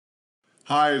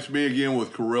Hi, it's me again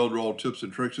with Corel Draw Tips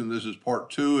and Tricks, and this is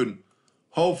part 2, and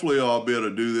hopefully I'll be able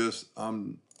to do this.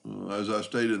 As I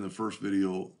stated in the first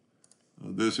video,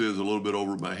 this is a little bit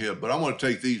over my head, but I'm going to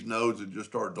take these nodes and just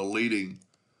start deleting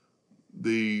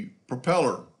the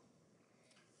propeller.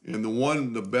 And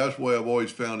the best way I've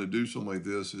always found to do something like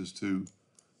this is to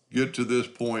get to this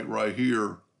point right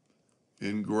here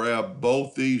and grab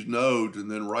both these nodes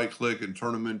and then right-click and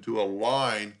turn them into a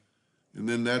line. And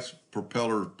then that's part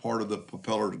of the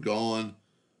propeller's gone.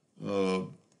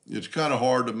 It's kind of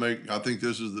hard to make. I think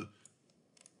this is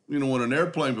when an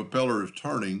airplane propeller is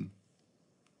turning,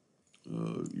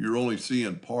 you're only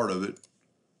seeing part of it,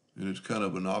 and it's kind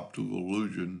of an optical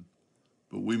illusion.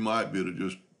 But we might be able to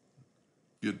just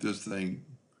get this thing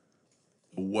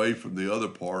away from the other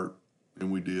part, and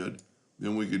we did.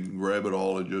 Then we can grab it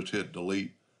all and just hit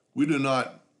delete. We do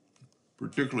not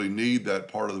particularly need that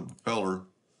part of the propeller,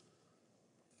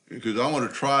 because I want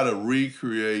to try to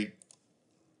recreate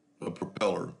a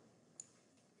propeller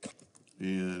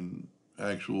in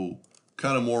actual,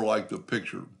 kind of more like the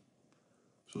picture.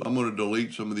 So I'm going to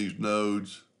delete some of these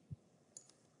nodes.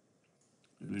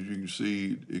 And as you can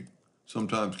see, it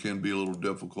sometimes can be a little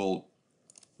difficult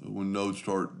when nodes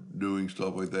start doing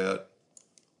stuff like that,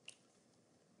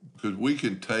 because we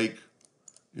can take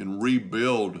and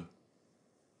rebuild,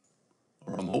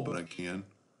 or I'm hoping I can,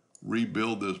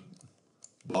 rebuild this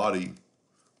body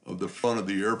of the front of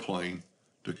the airplane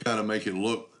to kind of make it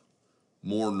look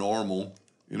more normal.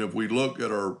 And if we look at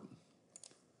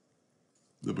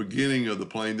the beginning of the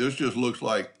plane, this just looks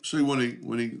like, see, when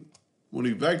he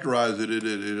vectorized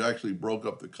it actually broke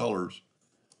up the colors.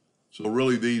 So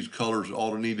really these colors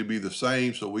ought to need to be the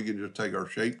same, so we can just take our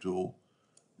shape tool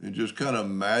and just kind of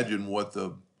imagine what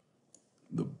the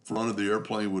front of the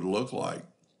airplane would look like.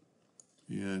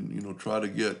 And try to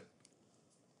get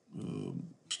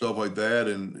stuff like that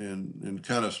and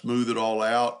kind of smooth it all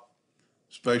out,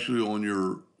 especially on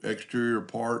your exterior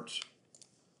parts,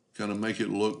 kind of make it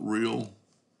look real.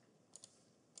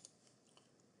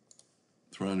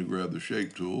 Trying to grab the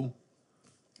shape tool.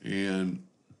 And,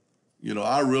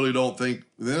 I really don't think,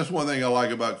 that's one thing I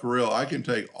like about Corel. I can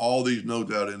take all these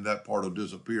nodes out and that part will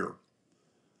disappear.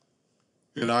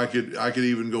 And I could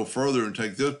even go further and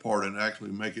take this part and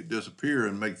actually make it disappear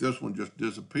and make this one just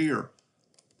disappear,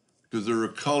 because they're a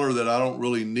color that I don't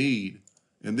really need.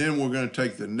 And then we're going to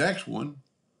take the next one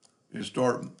and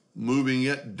start moving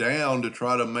it down to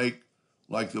try to make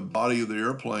like the body of the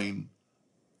airplane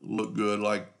look good.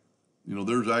 Like,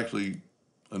 there's actually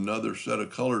another set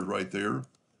of colors right there.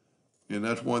 And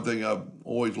that's one thing I've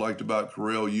always liked about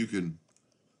Corel. You can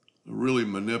really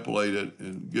manipulate it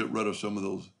and get rid of some of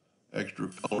those extra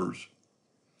colors.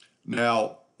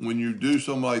 Now, when you do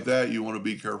something like that, you want to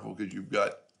be careful, because you've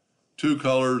got two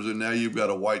colors and now you've got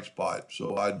a white spot.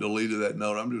 So I deleted that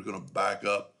node. I'm just going to back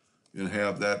up and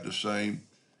have that the same,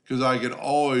 because I can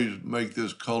always make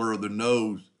this color of the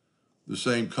nose the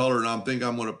same color. And I'm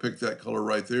going to pick that color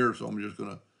right there. So I'm just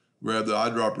going to grab the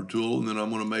eyedropper tool, and then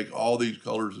I'm going to make all these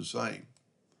colors the same.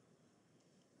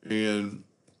 And,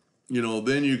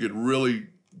 then you could really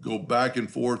go back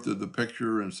and forth to the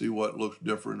picture and see what looks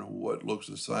different and what looks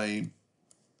the same.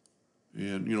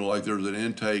 And, like there's an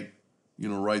intake,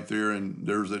 right there, and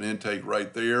there's an intake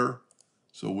right there.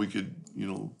 So we could,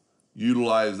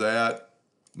 utilize that,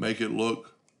 make it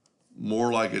look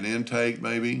more like an intake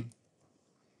maybe.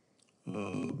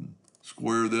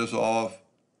 Square this off.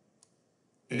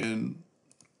 And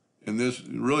this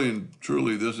really and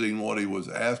truly, this isn't what he was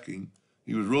asking.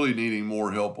 He was really needing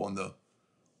more help on the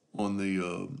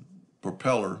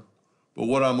propeller. But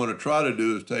what I'm going to try to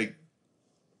do is take,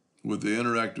 with the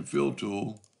interactive fill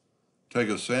tool, take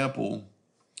a sample.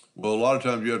 Well, a lot of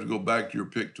times you have to go back to your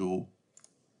pick tool,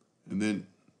 and then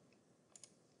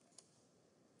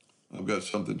I've got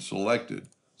something selected.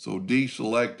 So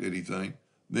deselect anything,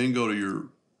 then go to your,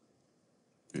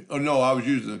 oh no, I was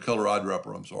using the color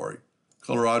eyedropper, I'm sorry.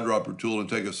 Color eyedropper tool, and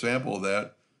take a sample of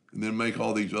that, and then make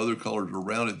all these other colors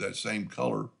around it that same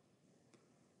color.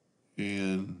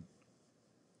 And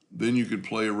then you could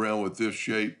play around with this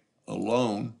shape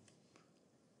alone.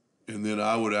 And then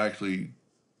I would actually,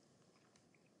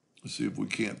 let's see if we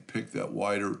can't pick that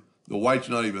white, the white's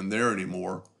not even there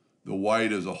anymore. The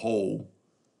white is a hole.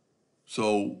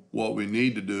 So what we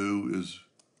need to do is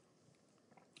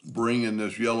bring in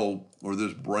this yellow or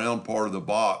this brown part of the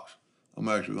box. I'm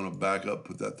actually going to back up,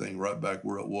 put that thing right back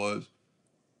where it was.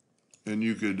 And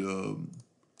you could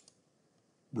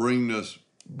bring this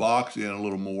box in a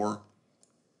little more.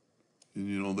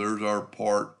 And there's our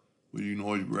part, but you can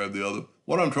always grab the other.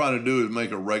 What I'm trying to do is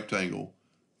make a rectangle,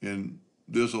 and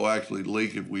this will actually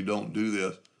leak if we don't do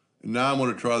this. And now I'm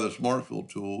going to try the Smart Fill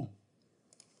tool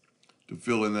to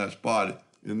fill in that spot.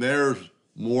 And there's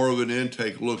more of an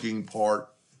intake looking part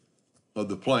of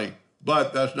the plane.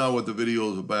 But that's not what the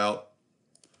video is about.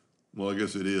 Well, I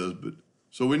guess it is, but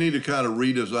so we need to kind of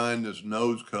redesign this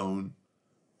nose cone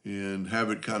and have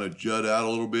it kind of jut out a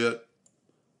little bit.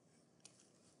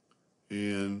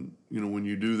 And, you know, when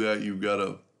you do that, you've got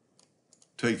to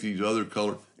take these other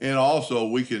colors. And also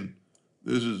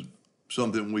this is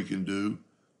something we can do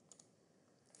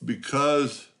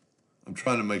because I'm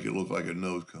trying to make it look like a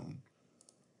nose cone.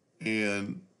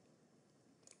 And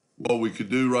what we could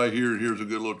do right here, here's a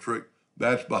good little trick.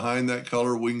 That's behind that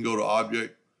color. We can go to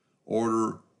Object,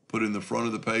 Order, put in the front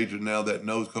of the page, and now that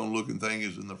nose cone looking thing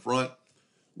is in the front.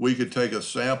 We could take a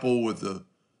sample with the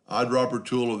eyedropper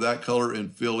tool of that color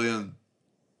and fill in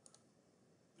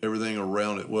everything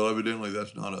around it. Well, evidently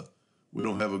we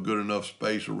don't have a good enough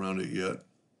space around it yet.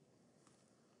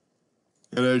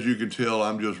 And as you can tell,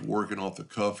 I'm just working off the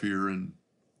cuff here, and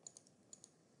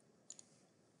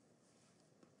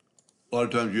a lot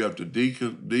of times you have to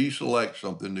deselect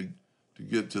something to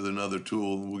get to another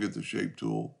tool, and we'll get the shape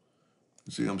tool.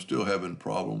 See, I'm still having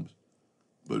problems,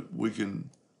 but we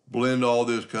can blend all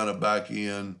this kind of back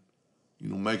in, you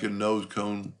know, make a nose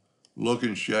cone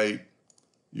looking shape.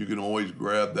 You can always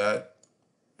grab that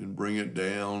and bring it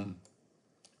down.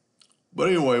 But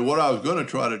anyway, what I was going to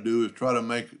try to do is try to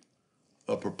make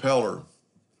a propeller,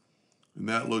 and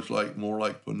that looks like more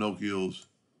like Pinocchio's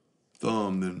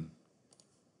thumb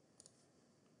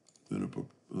than a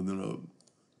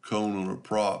cone on a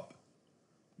prop.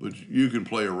 But you can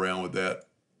play around with that.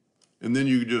 And then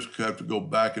you just have to go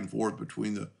back and forth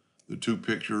between the two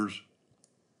pictures.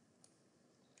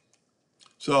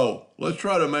 So let's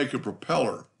try to make a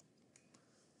propeller.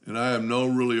 And I have no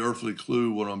really earthly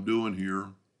clue what I'm doing here.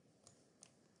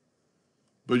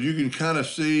 But you can kind of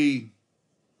see,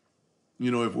 you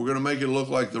know, if we're going to make it look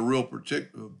like the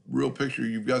real picture,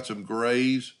 you've got some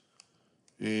grays.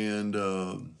 And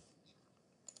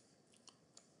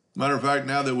matter of fact,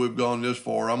 now that we've gone this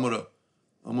far, I'm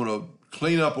gonna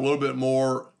clean up a little bit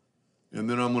more, and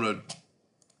then I'm gonna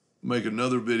make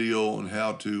another video on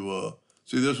how to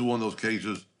see. This is one of those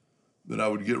cases that I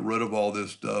would get rid of all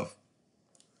this stuff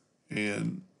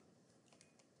and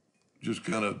just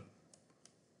kind of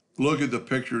look at the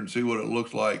picture and see what it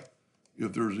looks like.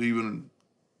 If there's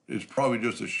it's probably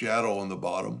just a shadow on the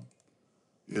bottom.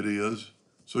 It is.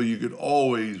 So you could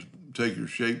always take your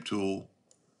shape tool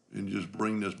and just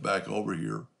bring this back over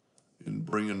here and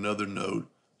bring another node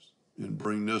and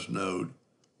bring this node,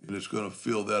 and it's going to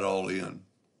fill that all in.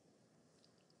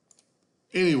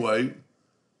 Anyway,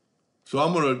 so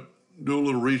I'm going to do a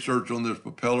little research on this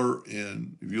propeller,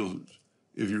 and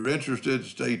if you're interested,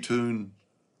 stay tuned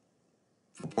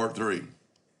for part 3.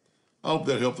 I hope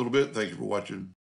that helped a little bit. Thank you for watching.